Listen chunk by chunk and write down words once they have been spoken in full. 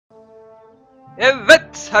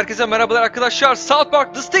Evet, herkese merhabalar arkadaşlar. South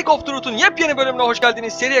Park The Stick of Truth'un yepyeni bölümüne hoş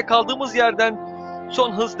geldiniz. Seriye kaldığımız yerden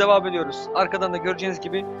son hız devam ediyoruz. Arkadan da göreceğiniz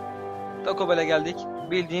gibi Taco Bell'e geldik.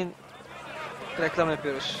 Bildiğin reklam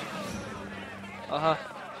yapıyoruz. Aha.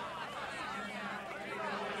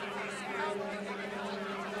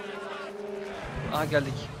 Aha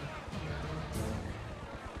geldik.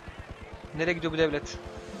 Nereye gidiyor bu devlet?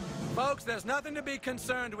 Folks, there's nothing to be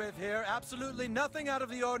concerned with here. Absolutely nothing out of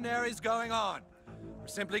the ordinary is going on. We're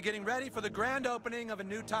simply getting ready for the grand opening of a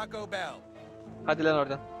new Taco Bell. Hadi lan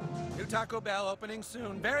oradan. New Taco Bell opening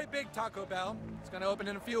soon. Very big Taco Bell. It's going to open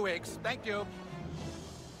in a few weeks. Thank you.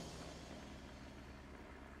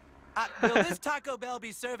 Will this Taco Bell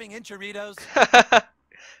be serving enchiladas?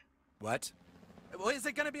 What? Well, is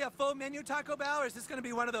it going to be a full menu Taco Bell, or is this going to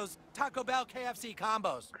be one of those Taco Bell KFC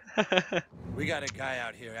combos? We got a guy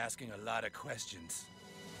out here asking a lot of questions.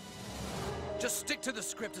 Just stick to the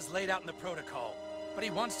script as laid out in the protocol. But he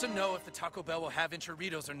wants to know if the Taco Bell will have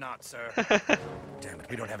enchiladas or not, sir. Damn it,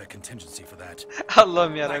 we don't have a contingency for that.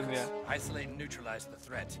 Allah'ım yarabbim ya. Isolate and neutralize the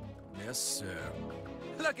threat. Yes, sir.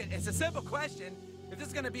 Look, it's a simple question. If this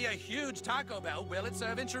is going to be a huge Taco Bell, will it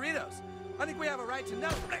serve enchiladas? I think we have a right to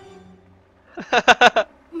know.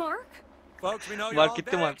 Mark? Folks, we know you're all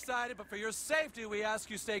very excited, but for your safety, we ask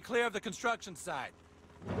you stay clear of the construction site.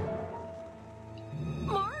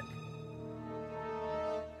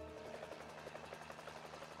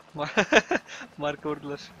 Mark? Marka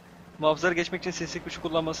vurdular. Muhafızları geçmek için sinsi kuş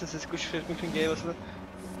kullanmasın. Sinsi kuş geçmek için G'ye basılı.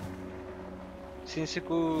 Sinsi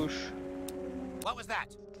kuş. What was that?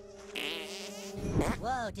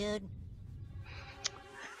 Whoa, dude.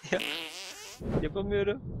 Ya.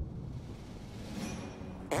 Yapamıyorum.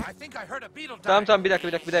 I think I heard a beetle die. Tamam bir dakika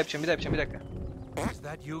bir daha yapacağım bir dakika. Is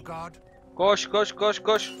that you, God?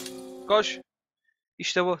 Koş.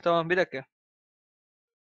 İşte bu, tamam bir dakika.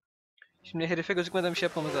 Şimdi herife gözükmeden bir şey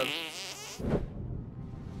yapmamız lazım.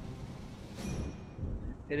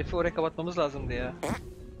 Herifi oraya kapatmamız lazımdı ya.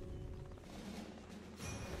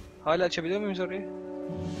 Hala açabiliyor muyuz orayı?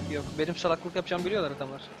 Yok, benim salaklık yapacağımı biliyorlar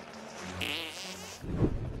adamlar.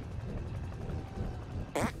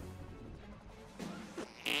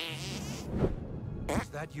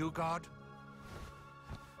 Is that you, God?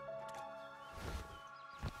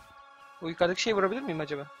 O yukarıdaki şeyi vurabilir miyim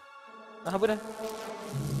acaba? Aha bu ne?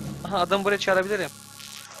 Aha adamı buraya çağırabilirim.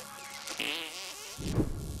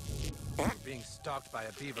 Being stalked by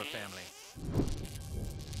a beaver family.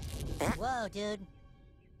 Whoa, dude.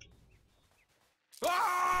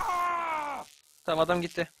 Tamam adam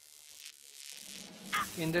gitti.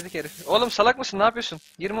 İndirdik herifi. Oğlum salak mısın? Ne yapıyorsun?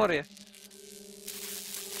 Girme oraya.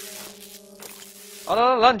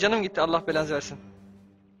 Al lan canım gitti. Allah belanızı versin.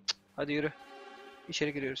 Cık, hadi yürü.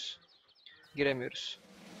 İçeri giriyoruz. Giremiyoruz.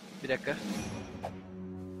 Bir dakika.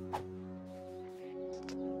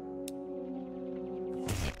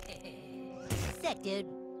 Sick, dude.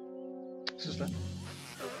 Sus lan.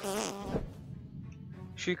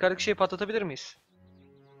 Şu yukarıdaki şeyi patlatabilir miyiz?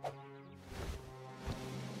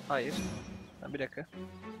 Hayır. Ha, bir dakika.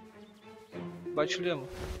 Bu açılıyor mu?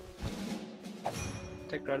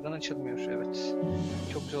 Tekrardan açılmıyor. Evet.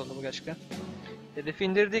 Çok güzel oldu bu gerçekten. Hedefi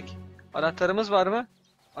indirdik. Anahtarımız var mı?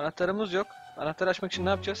 Anahtarımız yok. Anahtarı açmak için ne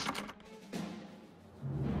yapacağız?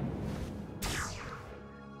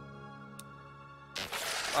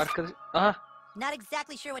 Arkadaş... Aha! Not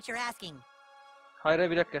exactly sure what you're asking.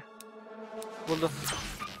 Hayır bir dakika. Buldum.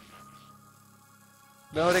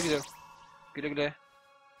 Ben oraya gidiyorum. Güle güle.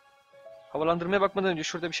 Havalandırmaya bakmadan önce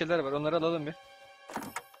şurada bir şeyler var. Onları alalım bir.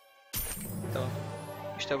 Tamam.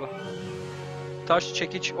 İşte bu. Taş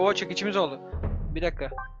çekiç. O çekicimiz oldu. Bir dakika.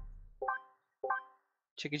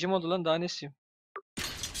 Çekicim oldu lan. Daha ne isteyeyim?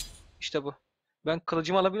 İşte bu. Ben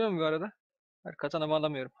kılıcımı alabiliyor muyum bu arada? Katanamı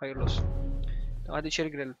alamıyorum. Hayırlı olsun. Tamam, hadi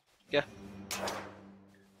içeri girelim. Gel.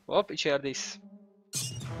 Hop içerideyiz.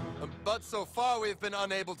 But so far we've been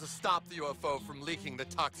unable to stop the UFO from leaking the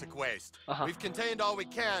toxic waste. We've contained all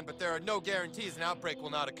we can, but there are no guarantees an outbreak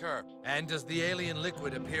will not occur. And does the alien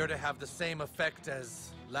liquid appear to have the same effect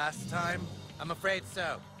as last time? I'm afraid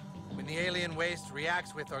so. When the alien waste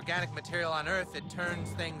reacts with organic material on Earth, it turns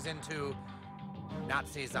things into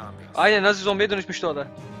Nazi zombies. Aynen, Nazi zombiye dönüşmüştü o da.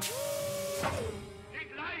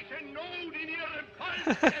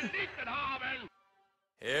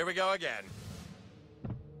 Here we go again.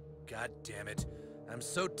 God damn it. I'm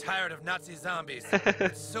so tired of Nazi zombies.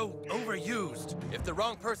 It's so overused. If the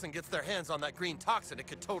wrong person gets their hands on that green toxin, it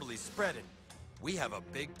could totally spread it. We have a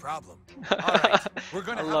big problem. All right, we're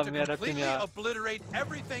gonna have to completely obliterate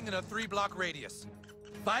everything in a 3-block radius.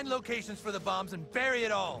 Find locations for the bombs and bury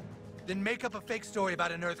it all. Then make up a fake story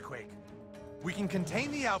about an earthquake. We can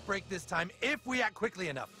contain the outbreak this time if we act quickly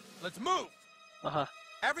enough. Let's move. Aha.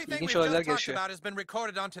 Everything İlginç we've olaylar just talked gelişiyor. about has been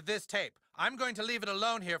recorded onto this tape. I'm going to leave it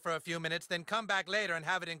alone here for a few minutes, then come back later and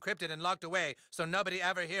have it encrypted and locked away so nobody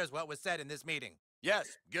ever hears what was said in this meeting.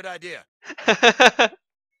 Yes, good idea.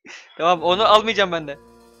 Tamam, onu almayacağım ben de.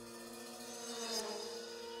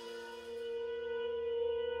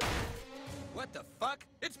 What the fuck?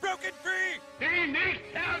 It's broken free!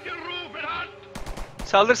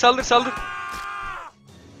 Saldır saldır saldır.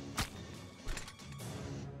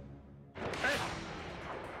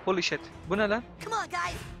 Holy shit. Bu ne lan? Come on,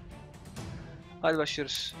 guys. Hadi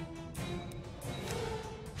başlıyoruz.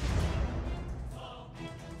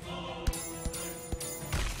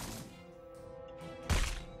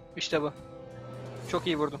 İşte bu. Çok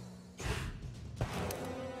iyi vurdum.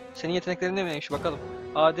 Senin yeteneklerin ne neymiş bakalım.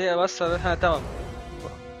 AD bas sarı. Ha tamam.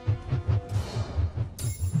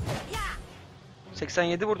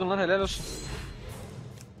 87 vurdun lan, helal olsun.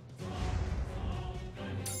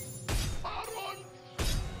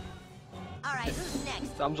 All right, who's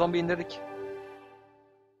next? Tamam, zombi indirdik.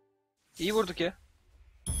 İyi vurduk ya.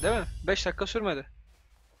 Değil mi? 5 dakika sürmedi.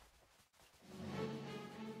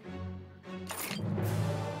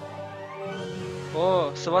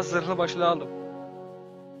 Oo, SWAT zırhlı başlığı aldım.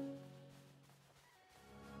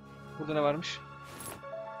 Burada ne varmış?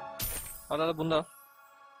 Al al, bunu da al.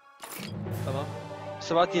 Tamam.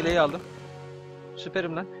 SWAT yeleği aldım.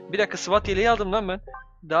 Süperim lan. Bir dakika, SWAT yeleği aldım lan ben.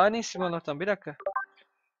 Daha ne isim Allah'tan, bir dakika.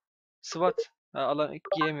 SWAT. Ha, alan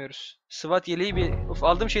giyemiyoruz. SWAT yeleği bir... Of,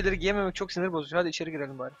 aldığım şeyleri giyememek çok sinir bozucu. Hadi içeri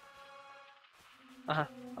girelim bari. Aha,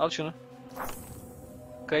 al şunu.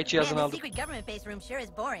 Kayıt Man, cihazını the aldım. secret government base room sure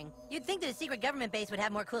is boring. You'd think that a secret government base would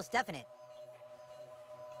have more cool stuff in it.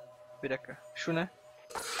 Bir dakika. Şu ne?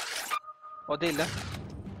 O değil lan.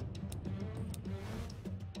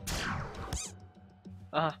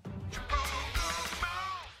 Aha.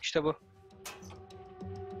 İşte bu.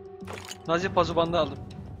 Nazi pazu bandı aldım.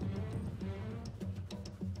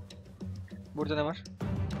 Burada ne var?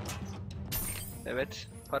 Evet.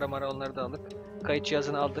 Para mara, onları da aldık. Kayıt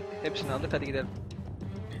cihazını aldık. Hepsini aldık. Hadi gidelim.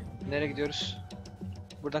 Nereye gidiyoruz?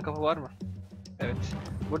 Buradan kapı var mı? Evet.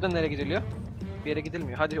 Buradan nereye gidiliyor? Bir yere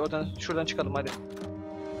gidilmiyor. Hadi oradan, şuradan çıkalım hadi.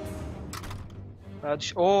 Hadi.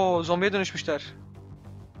 Oo, zombiye dönüşmüşler.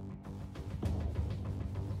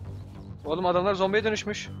 Oğlum, adamlar zombiye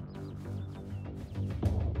dönüşmüş.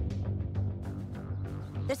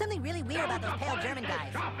 There's something really weird about those pale German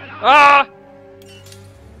guys. Aa!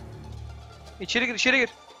 İçeri gir, içeri gir.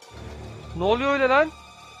 Ne oluyor öyle lan?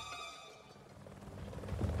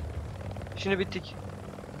 Şimdi bittik.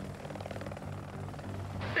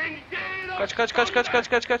 Kaç kaç kaç kaç kaç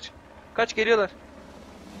kaç kaç. Kaç, geliyorlar.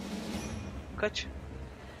 Kaç.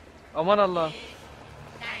 Aman Allah'ım.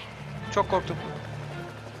 Çok korktum.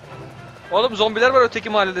 Oğlum, zombiler var öteki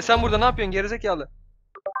mahallede. Sen burada ne yapıyorsun gerizekalı?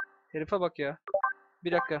 Herife bak ya.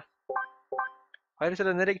 Bir dakika.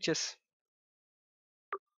 Haritada nereye gideceğiz?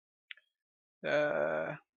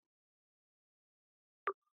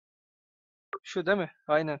 Şu değil mi?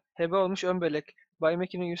 Aynen. Hebe olmuş ön bellek. Bay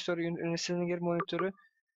Mackey'nin yüz soru yöneticisinin geri monitörü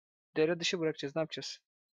devre dışı bırakacağız. Ne yapacağız?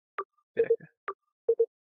 Bir dakika.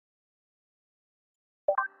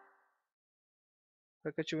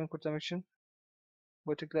 Fakat çubuğunu kurtarmak için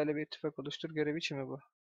botiklerle bir ittifak oluştur. Görevi için mi bu?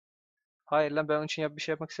 Hayır lan, ben onun için bir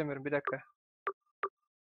şey yapmak istemiyorum. Bir dakika.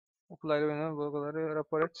 Okul aile birliğine bulguları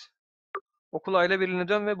rapor et. Okul aile birliğine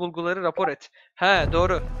dön ve bulguları rapor et. He,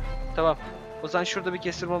 doğru. Tamam. O zaman şurada bir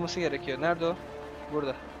kestirme olması gerekiyor. Nerede o?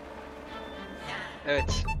 Burada.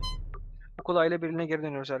 Evet. Okul aile birliğine geri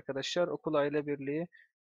dönüyoruz arkadaşlar. Okul aile birliği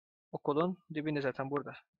okulun dibinde zaten,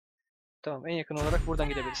 burada. Tamam, en yakın olarak buradan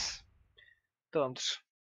gidebiliriz. Tamamdır.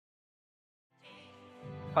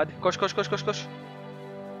 Hadi koş koş koş koş koş.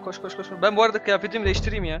 Koş koş koş. Ben bu arada kıyafetimi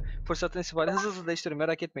değiştireyim ya. Fırsattan istifade hızlı hızlı değiştiririm,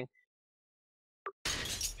 merak etmeyin.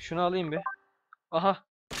 Şunu alayım bir. Aha.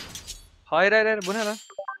 Hayır hayır hayır, bu ne lan?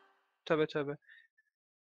 Tövbe tövbe.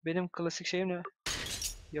 Benim klasik şeyim ne?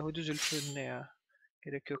 Yahudi zülfü ne ya?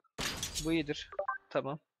 Gerek yok. Bu iyidir.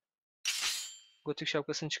 Tamam. Gotik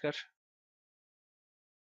şapkasını çıkar.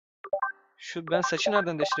 Ben saçı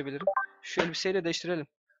nereden değiştirebilirim? Şu elbiseyle değiştirelim.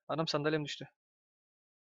 Adam, sandalyem düştü.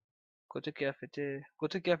 Gotik kıyafeti.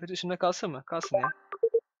 Gotik kıyafeti üstünde kalsın mı? Kalsın ya.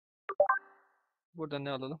 Buradan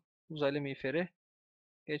ne alalım? Uzaylı miğferi.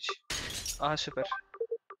 Geç. Aha, süper.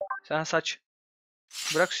 Sen saç.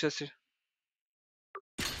 Bırak şu saçı.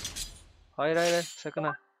 Hayır hayır hayır. Sakın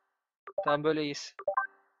ha. Tamam, böyle iyiyiz.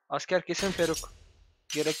 Asker kesim peruk.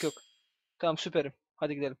 Gerek yok. Tamam, süperim.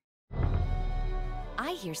 Hadi gidelim.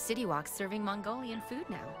 I hear City Walk's serving Mongolian food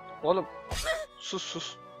now. Oğlum. Sus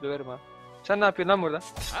sus. Döverim ha. Sen ne yapıyorsun lan burada?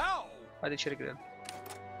 Ow! Hadi içeri girelim.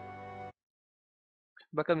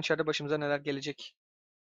 Bakalım içeride başımıza neler gelecek.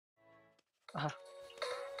 Aha.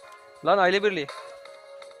 Lan aile birliği.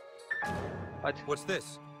 Hadi. What's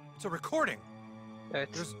this? It's a recording.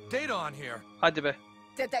 Evet. There's data on here. Hadi be.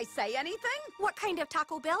 Did they say anything? What kind of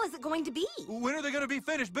Taco Bell is it going to be? When are they going to be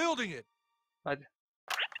finished building it? Hadi.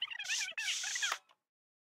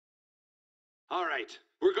 All right.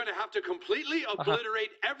 We're going to have to completely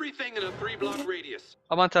obliterate everything in a 3-block radius.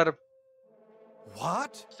 Aman tanrım.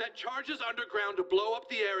 What? Set charges underground to blow up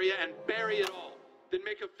the area and bury it all. Then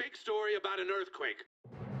make a fake story about an earthquake.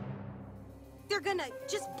 They're gonna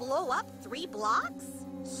just blow up 3 blocks?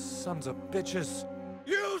 Sons of bitches.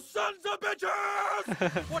 You sons of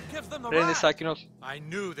bitches! What gives them the Rene right? sakin ol. I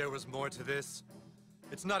knew there was more to this.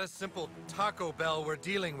 It's not a simple Taco Bell we're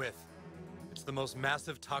dealing with. It's the most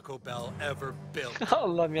massive Taco Bell ever built.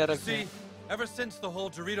 Allah'ım yarabbim. See, ever since the whole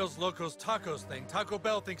Doritos Locos Tacos thing, Taco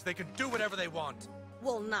Bell thinks they can do whatever they want.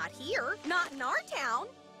 Well, not here. Not in our town.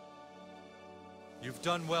 You've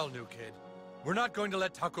done well, new kid. We're not going to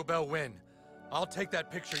let Taco Bell win. I'll take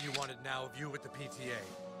that picture you wanted now of you with the PTA.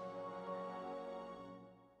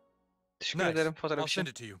 Teşekkür ederim I'll fotoğraf için. send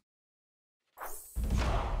it to you.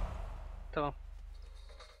 Tamam.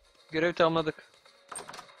 Görevi tamamladık.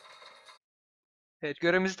 Evet,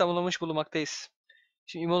 görevimizi tamamlamış bulunmaktayız.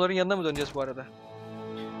 Şimdi İmo'ların yanına mı döneceğiz bu arada?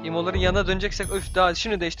 İmo'ların yanına döneceksek öf daha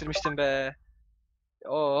şimdi değiştirmiştim be.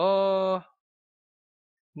 Oo.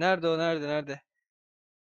 Nerede o? Nerede?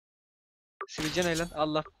 Sivilce ne lan?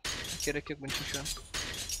 Allah. Gerek yok bunun için şu an.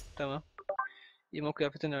 Tamam. İmo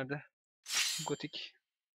kıyafeti nerede? Gotik.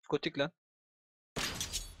 Gotik lan.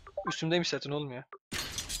 Üstümdeymiş zaten oğlum ya.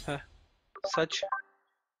 Heh. Saç.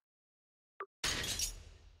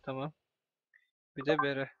 Tamam. Bir de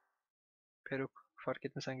bere. Peruk. Fark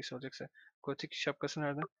etmez hangisi olacaksa. Gotik şapkası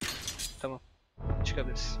nerede? Tamam.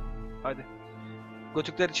 Çıkabiliriz. Hadi.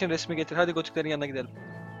 Gotikler için resmi getir. Hadi gotiklerin yanına gidelim.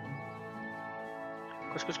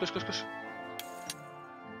 Koş.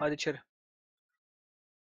 Hadi içeri.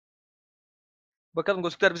 Bakalım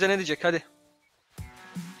gotikler bize ne diyecek. Hadi.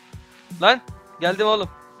 Lan. Geldim oğlum.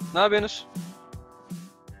 Ne yapıyorsunuz?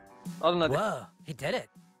 Alın hadi. Whoa, he did it.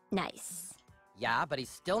 Nice. Yeah, but he's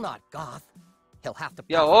still not goth. He'll have to pass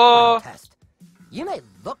Ya the final o. test. You may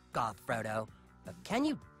look goth, Frodo, but can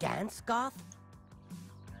you dance goth?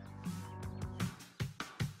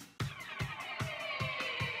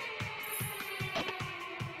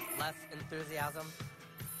 Less enthusiasm.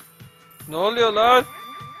 Ne oluyor lan?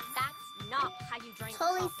 That's not how you drink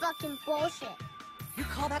Totally coffee. fucking bullshit. You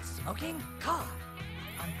call that smoking? God,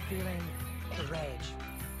 I'm feeling the rage.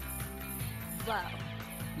 Whoa.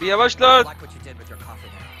 Bir yavaş I lan. like what you did with your coffee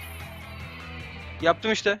there.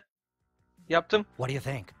 Yaptım işte. Yaptım. What do you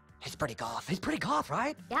think? He's pretty goth. He's pretty goth,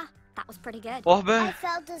 right? Yeah, that was pretty good. Oh I be.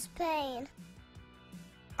 felt his pain.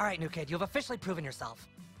 All right, new kid, you've officially proven yourself.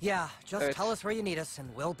 Yeah, just Evet. tell us where you need us and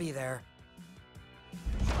we'll be there.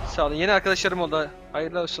 Sağ olun. Yeni arkadaşlarım oldu.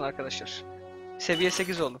 Hayırlı olsun arkadaşlar. Seviye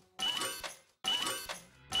 8 oldum.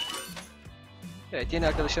 Evet, yeni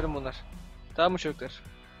arkadaşlarım bunlar. Tamam mı çocuklar?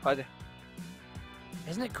 Hadi.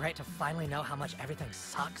 Isn't it great to finally know how much everything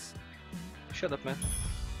sucks? Shut up man.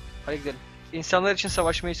 Hadi gidelim. İnsanlar için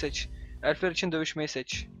savaşmayı seç. Elfler için dövüşmeyi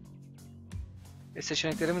seç.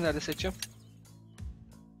 Seçeneklerimi nerede seçeceğim?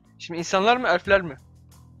 Şimdi insanlar mı, elfler mi?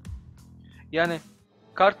 Yani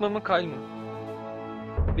Cartman mı, Kyle mı?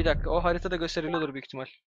 Bir dakika, o haritada gösteriliyordur büyük ihtimal.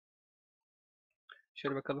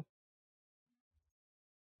 Şöyle bakalım.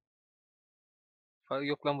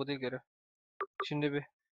 Yok lan bu değil görev. Şimdi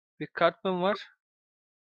bir Cartman var.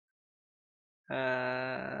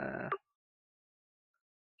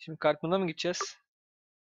 Şimdi Cartman'a mı gideceğiz?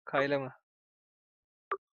 Kyle'a mı?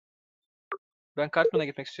 Ben Cartman'a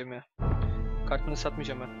gitmek istiyorum ya. Cartman'ı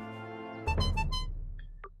satmayacağım ben.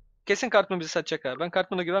 Kesin Cartman bizi satacak ha. Ben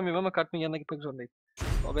Cartman'a güvenmiyorum ama Cartman'ın yanına gitmek zorundayım.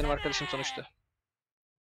 O benim arkadaşım sonuçta.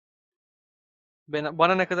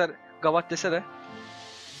 Bana ne kadar gavat dese de.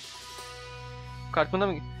 Cartman'a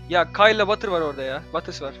mı? Ya Kyle'la Butter var orada ya.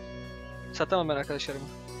 Butters var. Satamam ben arkadaşlarımı.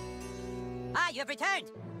 Ah, you have returned!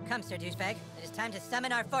 Come, Sir Douchebag. It is time to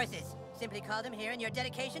summon our forces. Simply call them here and your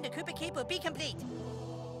dedication to Koopa Keep will be complete.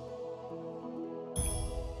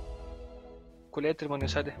 Kuleye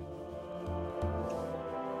tırmanıyoruz hadi.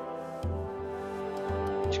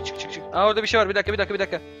 Çık. Aa orada bir şey var. Bir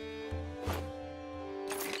dakika.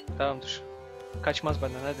 Tamam dur. Kaçmaz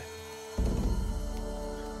benden hadi.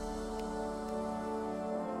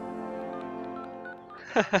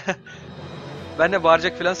 Ben de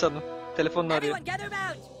bağıracak falan sandım. Telefonla arıyor. Everyone gather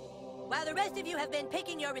about! While the rest of you have been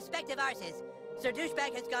picking your respective arses, Sir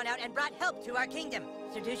Douchebag has gone out and brought help to our kingdom.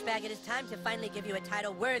 Sir Douchebag, it is time to finally give you a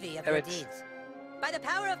title worthy of your Evet. deeds. By the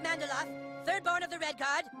power of Mandaloth, third born of the Red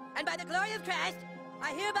Guard, and by the glory of Crest,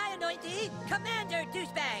 I hereby anoint thee Commander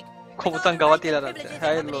Douchebag. Komutan Gavat değil herhalde.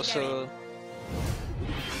 Hayırlı olsun.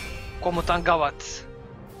 Komutan Gavat.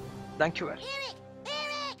 Thank you. Eric!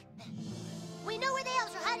 Eric! We know where the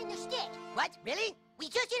elves are hiding their stick. What? Really? We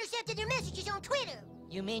just intercepted their messages on Twitter.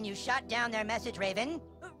 You mean you shot down their message, Raven?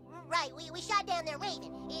 Right, we shot down their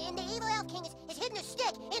raven. And the evil elf king is hidden a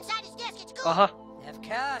stick inside his desk at school. Aha. Of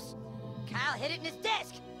course. Kyle hid it in his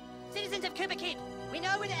desk. Citizens of Koopa Keep, we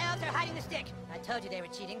know where the elves are hiding the stick. I told you they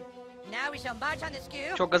were cheating. Now we shall march on the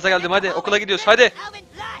skew. Çok gaza geldim, hadi okula gidiyoruz, hadi. Elven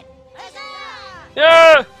blood. Huzzah!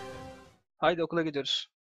 Yeah! Haydi okula gidiyoruz.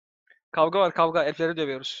 Kavga var, kavga. Elfleri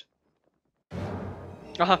dövüyoruz.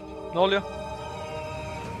 Aha, ne oluyor?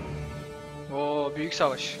 Oo, büyük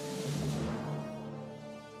savaş.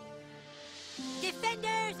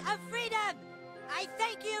 Defenders of freedom, I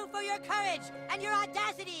thank you for your courage and your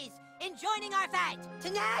audacities in joining our fight.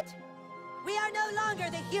 Tonight, we are no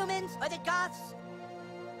longer the humans or the goths.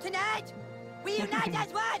 Tonight, we unite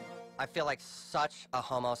as one. I feel like such a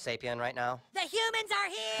homo sapien right now. The humans are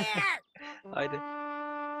here. Haydi.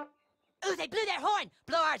 Ooh, they blew their horn.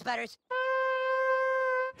 Blow ours, Butters.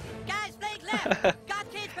 Guys, flank left.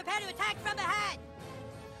 Goth kids, prepare to attack from behind.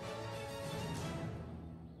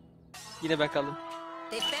 Yine ben kaldım.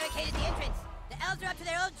 They've barricaded the entrance. The elves are up to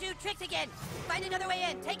their old Jew tricks again. Find another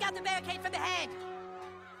way in. Take out the barricade from behind.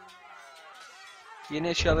 Yeni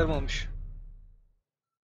eşyalarım olmuş.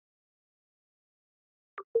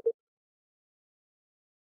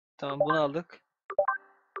 Tamam, bunu aldık.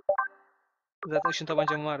 Zaten ışın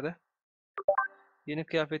tabancam vardı. Yeni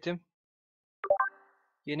kıyafetim.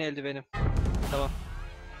 Yeni eldivenim. Tamam.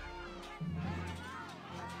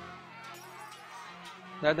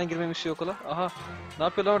 Nereden girmemi istiyor okula? Aha. Ne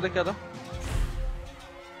yapıyorlar oradaki adam?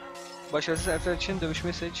 Başarısız elfler için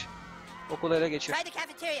dövüşmeyi seç. Okulu ele geçir. Try the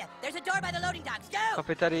cafeteria. There's a door by the loading docks. Go!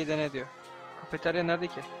 Kafeteryayı dene diyor. Kafeterya nerede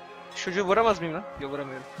ki? Şu çocuğu vuramaz mıyım lan? Yok,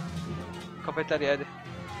 vuramıyorum. Kafeterya hadi.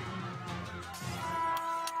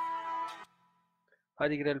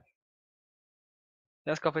 Hadi girelim.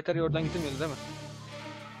 Yalnız kafeterya oradan gidilmiyordu değil mi?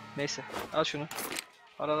 Neyse. Al şunu.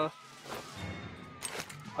 Al al al.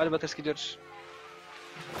 Hadi Butters, gidiyoruz.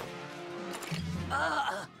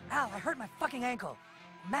 Ow, I hurt my fucking ankle.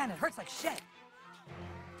 Man, it hurts like shit.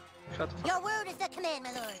 Shut the fuck. Your word is the command, my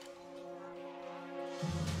lord.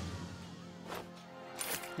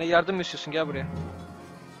 Ne, yardım mı istiyorsun? Gel buraya.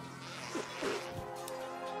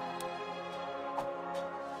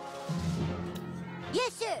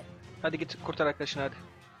 Yes, sir. Hadi git kurtar arkadaşını hadi.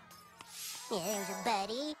 Here's your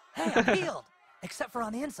buddy. Hey, I'm healed. Except for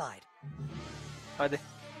on the inside. Hadi.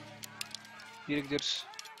 Yürü gidiyoruz.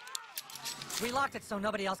 We locked it so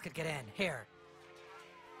nobody else could get in. Here.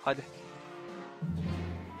 Hadi.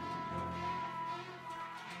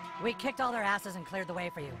 We kicked all their asses and cleared the way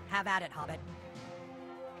for you. Have at it, Hobbit.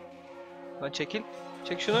 Lan çekil.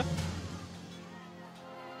 Çek şunu.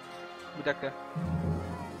 Bir dakika.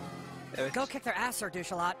 Evet. Go kick their ass, Sir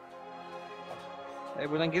Douchelot.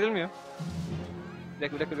 Buradan girilmiyor. Bir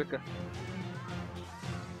dakika.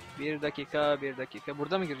 Bir dakika.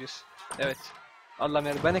 Burada mı gireceğiz? Evet. Allah'ım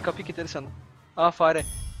yarabbim. Ben de kapıyı kilitleri sandım. Aa, fare.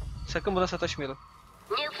 Sakın buna sataşmayalım.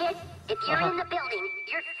 New kid, if you're in the building,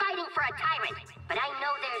 you're fighting for a tyrant. But I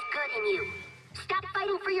know there's good in you. Stop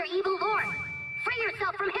fighting for your evil lord. Free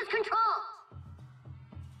yourself from his control.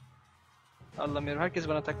 Allah'ım yarabbim. Herkes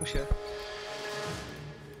bana takmış ya.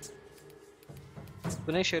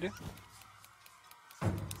 Bu ne işe yarıyor?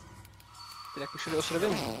 Bir dakika, şuraya osurabilir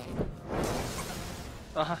miyim?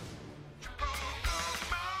 Aha.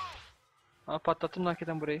 Aa, patlattım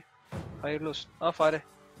hakikaten burayı. Hayırlı olsun. Aa, fare.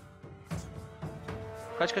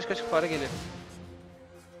 Kaç fare geliyor.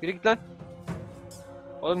 Yürü git lan.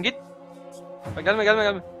 Oğlum git. Ha,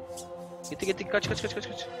 gelme. Gitti kaç.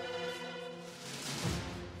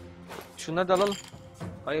 Şunları da alalım.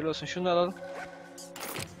 Hayırlı olsun, şunu da alalım.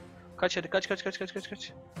 Kaç hadi, kaç.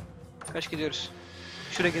 Kaç gidiyoruz.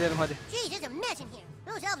 Şuraya gidelim hadi.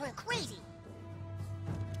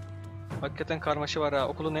 Hakikaten karmaşa var ha.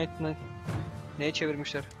 Okulu neye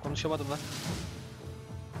çevirmişler? Konuşamadım lan.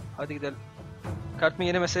 Hadi gidelim. Cartman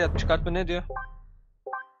yeni mesaj atmış. Cartman ne diyor?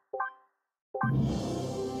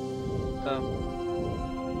 Tamam.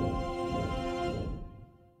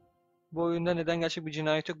 Bu oyunda neden gerçek bir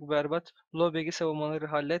cinayet yok? Bu berbat. Lobby'deki savunmaları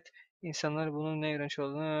hallet. İnsanlar bunun ne iğrenç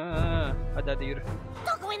olduğunu... Hadi yürü.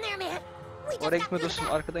 Oraya gitme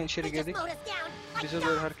dostum. Arkadan içeri girdik. Bize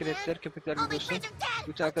doğru hareket ettiler. Köpekler gibi dostum.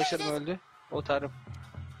 Bütün arkadaşlarım öldü. O tanrım.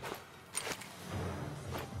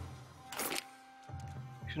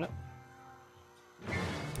 Şunu.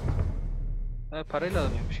 Ha, parayla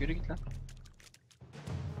alınıyormuş. Yürü git lan.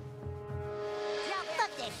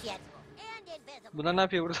 Bunlar ne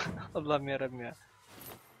yapıyor burada? Allah'ım yarabbim ya.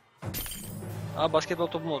 Aa, basketbol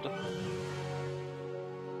topum oldu.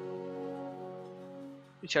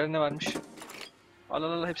 İçeride ne varmış? Al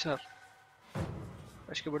al al, hepsini al.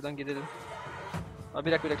 Başka buradan gidelim. Aa,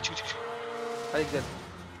 bir dakika çık. Hadi gidelim.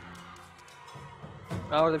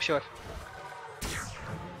 Aa, orada bir şey var.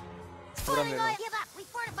 Vuramıyorum.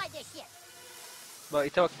 Bak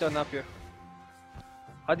ite bak ne yapıyor.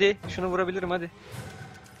 Hadi şunu vurabilirim hadi.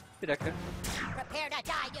 Bir dakika.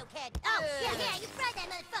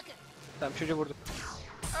 Tamam, çocuğu vurdum.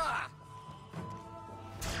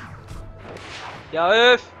 Ya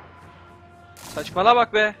öf! Saçmala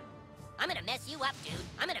bak be.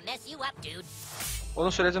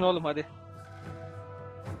 Onu söyledin oğlum, hadi.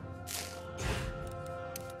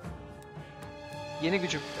 Yeni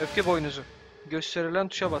gücüm, öfke boynuzu. Gösterilen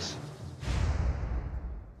tuşa bas.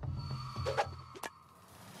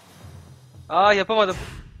 Aa, yapamadım.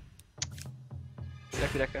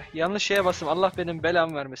 Bir dakika. Yanlış şeye bastım. Allah benim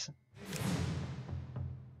belamı vermesin.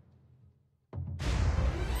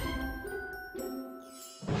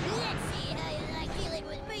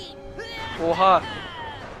 Oha.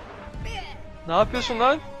 Ne yapıyorsun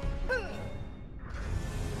lan?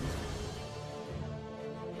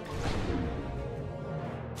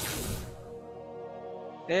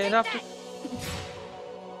 Ne yaptık?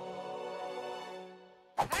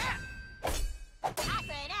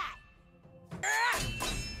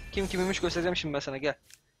 Kim kimmiş göstereceğim şimdi ben sana, gel.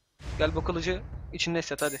 Gel bu kılıcı içinde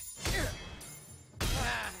hisset hadi.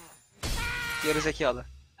 Gerizekalı.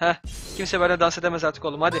 Heh, kimse böyle dans edemez artık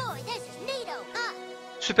oğlum, hadi.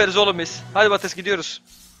 Süperiz oğlum biz. Hadi Batıs, gidiyoruz.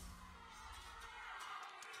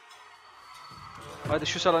 Hadi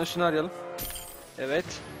şu salon üstünü arayalım. Evet.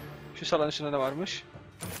 Şu salon üstünde ne varmış?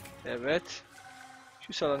 Evet.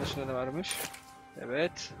 Şu salon üstünde ne varmış?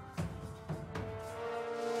 Evet.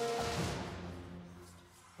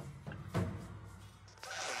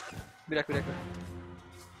 Bir dakika.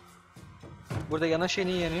 Burada yanan şey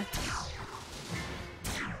niye yanıyor?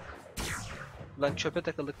 Lan çöpe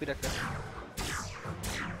takıldık, bir dakika.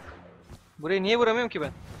 Burayı niye vuramıyorum ki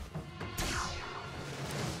ben?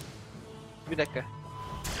 Bir dakika.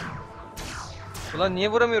 Ulan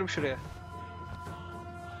niye vuramıyorum şuraya?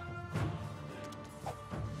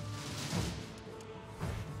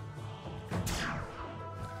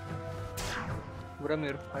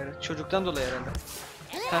 Vuramıyorum. Hayır, çocuktan dolayı herhalde.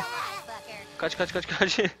 Heh. Kaç.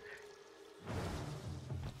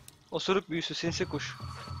 Osuruk büyüsü, sinsi kuş.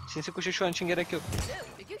 Sinsi kuşa şu an için gerek yok.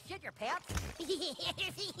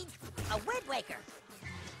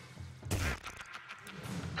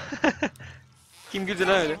 Kim güldü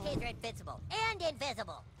lan öyle?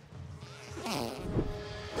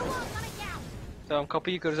 Tamam,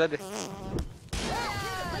 kapıyı yıkıyoruz hadi.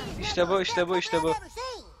 İşte bu.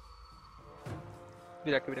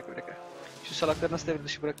 Bir dakika. Şu salakları nasıl devre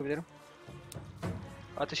dışı bırakabilirim?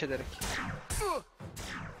 Ateş ederek.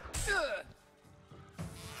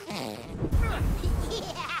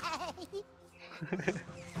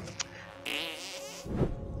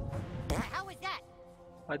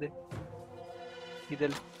 Hadi.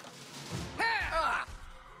 Gidelim.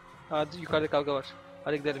 Hadi, yukarıda kavga var.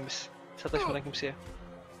 Hadi gidelim biz. Sataşmadan kimseye.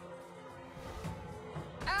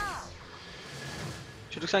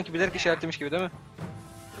 Çocuk sanki bilerek işaretlemiş gibi değil mi?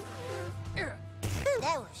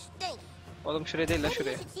 Oğlum şuraya değil lan,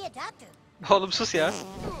 şuraya. Oğlum sus ya.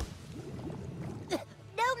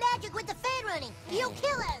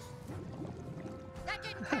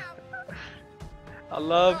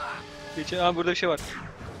 Allah'ım. Aha, burada bir şey var.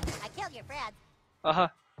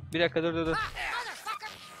 Aha. Bir dakika dur.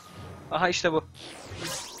 Aha, işte bu.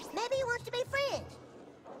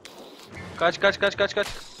 Kaç.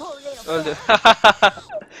 Öldü.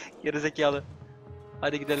 Gerizekalı.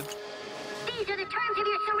 Hadi gidelim. These are the terms of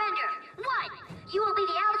your surrender. 1. You will be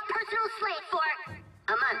the owl's personal slave for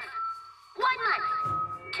a month. 1 month.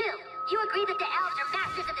 2. You agree that the owls are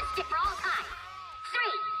masters of the stick for all time.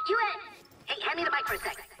 3. You Hey, hand me the mic for a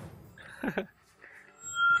second.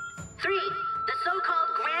 3. The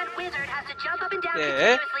so-called Grand Wizard has to jump up and down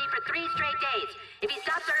continuously for 3 straight days. If he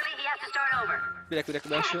stops early, he has to start over. Bir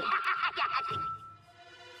dakika ben şu...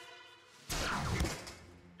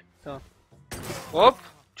 Tamam. Hop!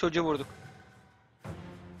 Çocuğu vurduk.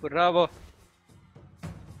 Bravo.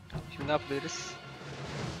 Şimdi ne yapabiliriz?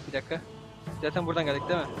 Bir dakika. Zaten buradan geldik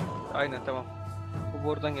değil mi? Aynen, tamam.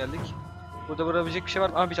 Buradan geldik. Burada vurabilecek bir şey var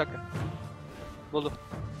mı? Aa, bir dakika. Buldum.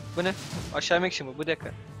 Bu ne? Aşağı inmek için bu. Bu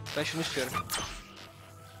dakika. Ben şunu istiyorum.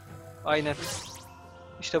 Aynen.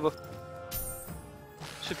 İşte bu.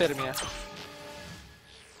 Süperim ya.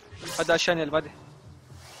 Hadi aşağı inelim hadi.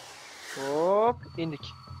 Hop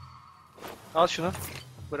indik. Al şunu.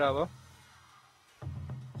 Bravo.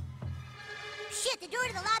 Shit, the door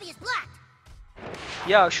to the lobby is blocked.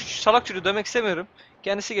 Ya şu salak çocuğu dövmek istemiyorum.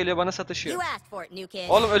 Kendisi geliyor bana sataşıyor. You asked for it, new kid.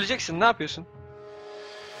 Oğlum öleceksin, ne yapıyorsun?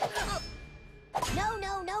 No,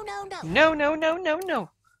 no, no, no, no. No no no no no.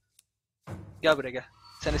 Gel buraya gel.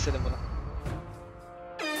 Sen istedin bunu.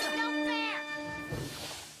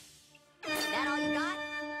 That all you got?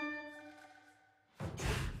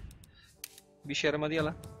 Bir şey yaramadı ya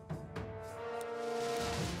lan.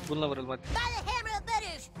 Bununla vuralım hadi. By the hammer of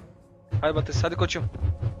Butters. Hadi Batız, hadi koçum.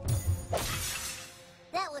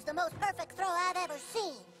 That was the most perfect throw I've ever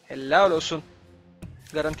seen. Helal olsun.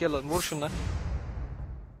 Garanti alalım. Vur şundan.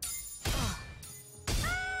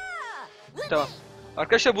 Tamam.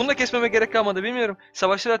 Arkadaşlar bunu da kesmeme gerek kalmadı. Bilmiyorum.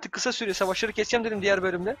 Savaşlar artık kısa sürüyor. Savaşları keseceğim dedim diğer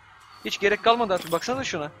bölümde. Hiç gerek kalmadı artık. Baksana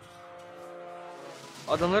şuna.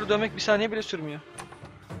 Adamları dövmek bir saniye bile sürmüyor.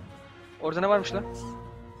 Orada ne varmış lan?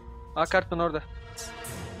 Aa, Cartman orada.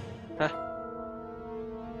 Heh.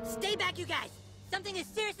 Stay back, you guys. Something is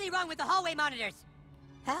seriously wrong with the hallway monitors.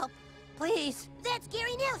 Help, please. That's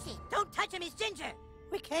Gary Nelson. Don't touch him, he's ginger.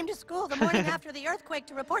 We came to school the morning after the earthquake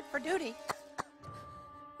to report for duty.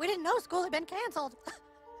 We didn't know school had been canceled.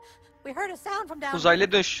 We heard a sound from down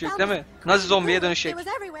Uzaylıya dönüşecek değil mi? Nasıl zombiye dönüşecek? It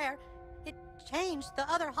was everywhere. It changed the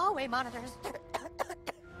other hallway monitors.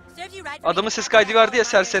 Serves you right for Adamın being ses a kaydı vardı ya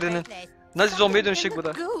hallway monitor in the serserinin. first place. Nasıl zombiye In dönüşecek the bu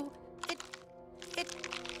da? goo.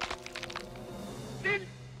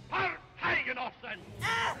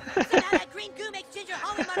 So now that green goo makes ginger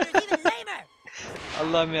hallway monitors even lamer.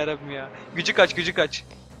 Allah'ım yarabbim ya. Gücü kaç, gücü kaç?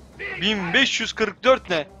 1544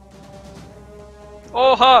 ne?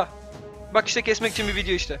 Oha! Bak işte kesmek için bir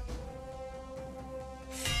video işte.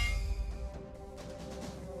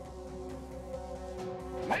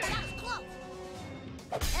 That was close.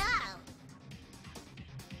 Oh.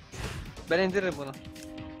 Ben indiririm bunu.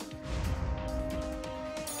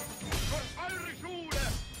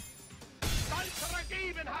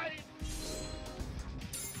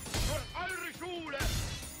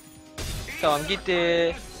 Tamam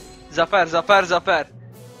gitti. Zafer, zafer, zafer.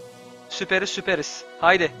 Süperiz, süperiz.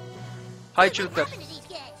 Haydi. Haydi çocuklar. What happened to these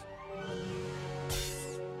guys?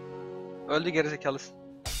 Öldü gerizekalısı.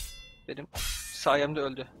 Benim sayemde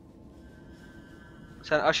öldü.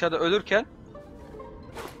 Sen aşağıda ölürken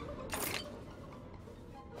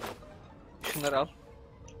şunları al.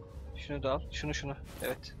 Şunu da al. Şunu.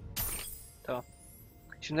 Evet. Tamam.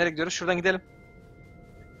 Şimdi nereye gidiyoruz? Şuradan gidelim.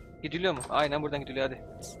 Gidiliyor mu? Aynen buradan gidiliyor hadi.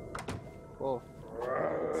 Oh.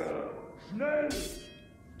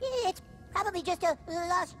 It's probably just a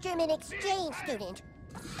lost German exchange student.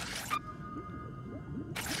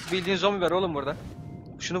 Bildiğin zombi var oğlum burada.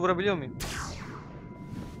 Şunu vurabiliyor muyum?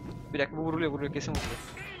 Bir dakika, bu vuruyor kesin vuruyor.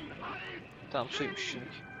 Tamam, suymuş şimdi.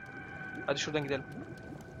 Hadi şuradan gidelim.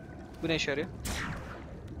 Bu ne işe yarıyor?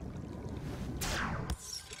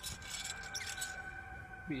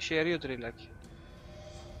 Bir işe yarıyordur illaki.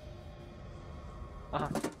 Aha.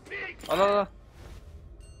 Al.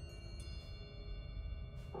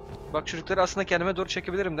 Bak çocukları aslında kendime doğru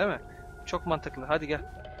çekebilirim değil mi? Çok mantıklı. Hadi gel.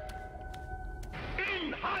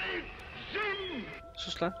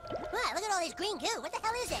 Sus lan. Wow, look at all this green goo. What the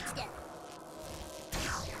hell is that stuff?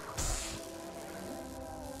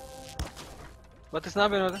 Batıs ne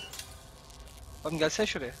yapıyorsun orada? Oğlum gelsene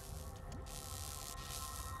şuraya.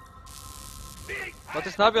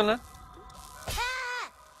 Batıs ne yapıyorsun lan?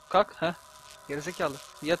 Kalk. Heh. Gerizekalı.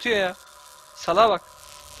 Yatıyor ya. Salağa bak.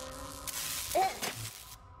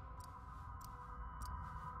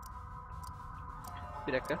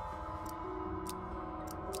 Bir dakika.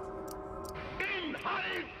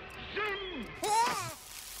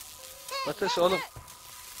 Batıs oğlum.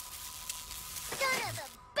 Son of a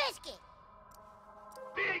biscuit.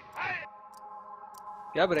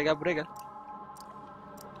 Gel buraya gel.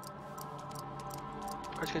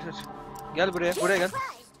 Kaç. Gel buraya gel.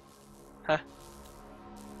 Heh.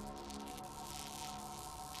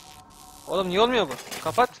 Oğlum niye olmuyor bu?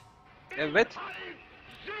 Kapat. Evet.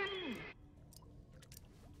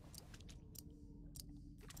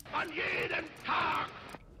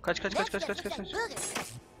 Kaç. Kaç.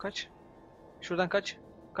 Şuradan kaç.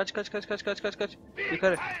 Kaç.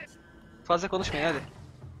 Yukarı. Fazla konuşmayın hadi.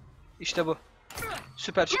 İşte bu.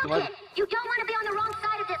 Süper çıktım hadi. You don't want to be on the wrong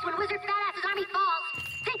side of this when Wizard Badass's army falls.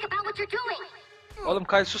 Think about what you're doing. Oğlum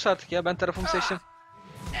Kyle sus artık ya, ben tarafımı seçtim.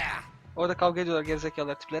 Orada kavga ediyorlar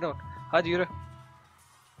gerizekalılar, tiplere bak. Hadi yürü.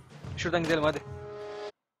 Şuradan gidelim hadi.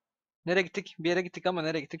 Nereye gittik? Bir yere gittik ama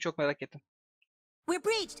nereye gittik çok merak ettim. We're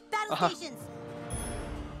breached. Battle Aha. stations.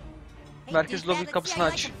 Merkez lobi kapısını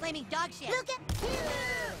aç. Look at you.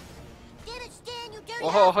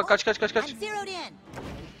 Oha oha kaç. I'm zeroed in.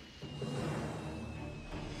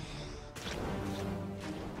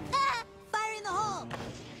 Ah, fire in the hole.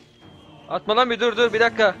 Atma lan, bir dur bir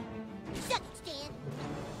dakika. Shut it, Stan.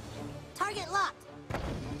 Target locked.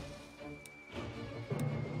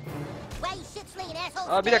 Why you shit slaying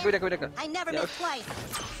asshole? Aa, bir dakika. I never Ya, miss twice.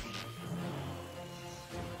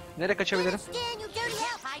 Nereye kaçabilirim? Stan, you dirty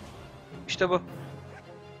help. İşte bu.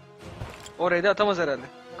 Orayı da atamaz herhalde.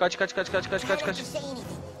 Kaç. Say anything.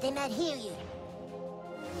 They might hear you.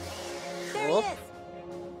 There Hop. he is.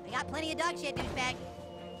 I got plenty of dog shit, douchebag.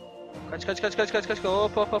 Kaç.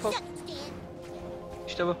 Hop. Shut it, Stan.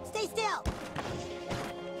 İşte bu. Stay still.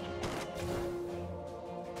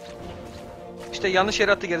 İşte yanlış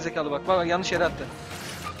yere attı gerizekalı bak. Bak yanlış yere attı.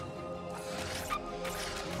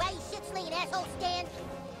 Why you shit slaying asshole, Stan?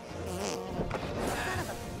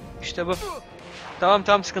 İşte bu.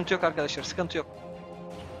 Tamam sıkıntı yok arkadaşlar. Sıkıntı yok.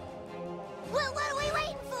 What are we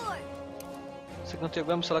waiting for? Sıkıntı yok.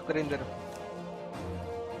 Ben bu salakları indirim.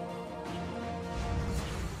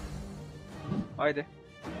 Haydi.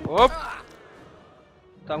 Hop.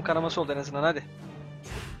 Tam kanaması oldu en azından, hadi.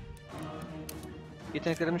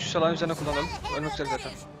 Yeteneklerimi şu salağın üzerine kullanalım. Ölmek üzere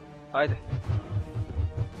zaten. Haydi.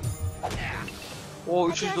 Oo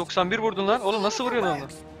 391 vurdun lan. Oğlum nasıl vuruyorsun onu?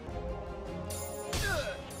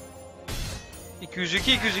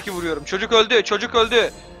 202 vuruyorum. Çocuk öldü. Çocuk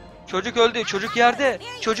yerde.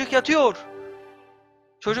 Çocuk yatıyor.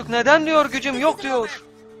 Çocuk neden diyor, gücüm yok diyor.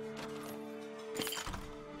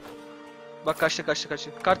 Bak kaçtı.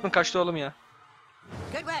 Kart mı kaçtı oğlum ya?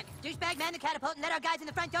 Good work. Douchebag, man the catapult and let our guys in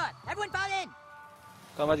the front door. Everyone fall in.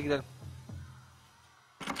 Tamam hadi gidelim.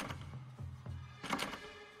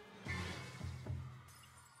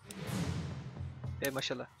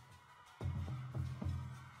 Maşallah.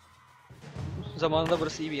 Zamanında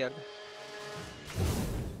burası iyi bir yerdi.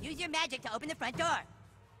 Use your magic to open the front door.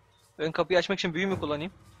 Ön kapıyı açmak için büyü mü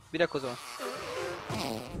kullanayım? Bir dakika o zaman.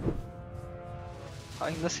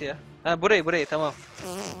 Ay nasıl ya? Ha burayı tamam.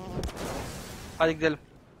 Hadi gidelim.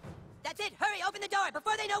 That's it. Hurry, open the door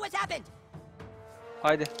before they know what's happened.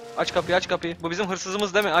 Haydi. Aç kapıyı. Bu bizim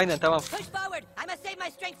hırsızımız değil mi? Aynen tamam. Push forward. I must save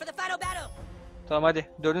my strength for the final battle. Tamam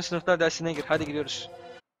hadi. 4. sınıflar dersine gir. Hadi gidiyoruz.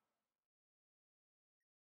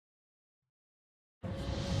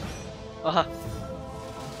 Aha.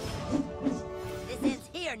 This ends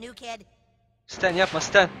here, new kid. Stan yapma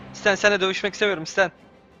Stan. Stan seninle dövüşmek istemiyorum Stan.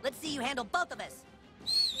 Let's see you handle both of us.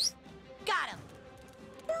 Got him.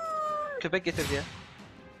 Köpek getirdi ya.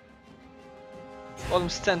 Oğlum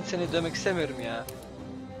Stan seni dövmek istemiyorum ya.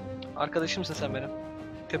 Arkadaşımsın sen benim.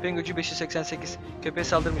 Köpeğin gücü 588. Köpeğe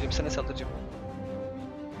saldırmayacağım, sana saldıracağım.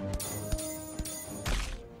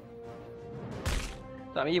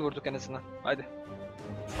 Tamam iyi vurduk en azından. Haydi.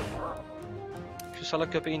 Şu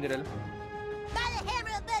salak köpeği indirelim.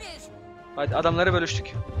 Haydi adamları bölüştük.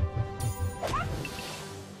 I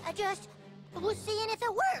just was seeing if it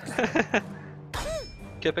works.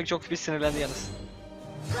 Köpek çok pis sinirlendi yalnız.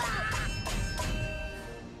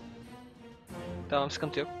 Tamam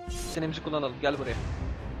sıkıntı yok. Sinemizi kullanalım. Gel buraya.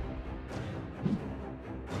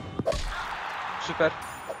 Süper.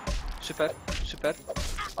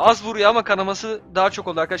 Az vuruyor ama kanaması daha çok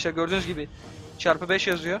oldu arkadaşlar. Gördüğünüz gibi. Çarpı 5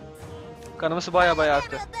 yazıyor. Kanaması baya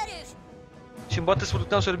arttı. Şimdi Batis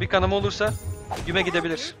vurduktan sonra bir kanama olursa güme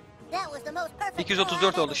gidebilir.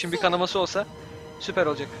 234 oldu. Şimdi bir kanaması olsa süper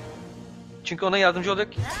olacak. Çünkü ona yardımcı olacak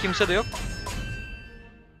kimse de yok.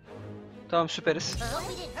 Tamam süperiz.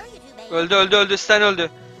 Öldü. Stan öldü.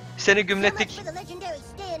 Seni gümlettik.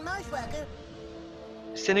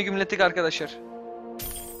 Seni gümlettik arkadaşlar.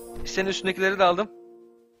 Senin üstündekileri de aldım.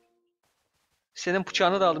 Senin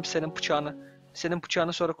bıçağını da aldım. Senin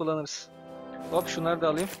bıçağını sonra kullanırız. Hop şunları da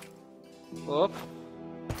alayım. Hop.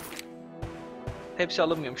 Hepsi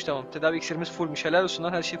alınmıyormuş tamam. Tedavi iksirimiz fullmuş. Helal olsun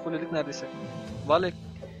lan, her şeyi fullledik neredeyse. Vallahi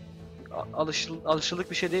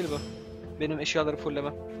alışıldık bir şey değil bu. Benim eşyaları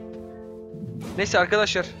fulllemem. Neyse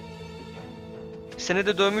arkadaşlar. Seni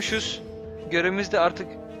de dövmüşüz. Görevimiz de artık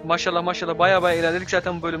maşallah baya ilerledik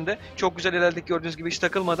zaten bu bölümde. Çok güzel ilerledik gördüğünüz gibi hiç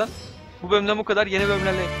takılmadan. Bu bölümden bu kadar. Yeni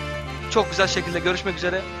bölümlerle çok güzel şekilde görüşmek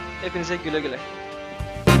üzere. Hepinize güle güle.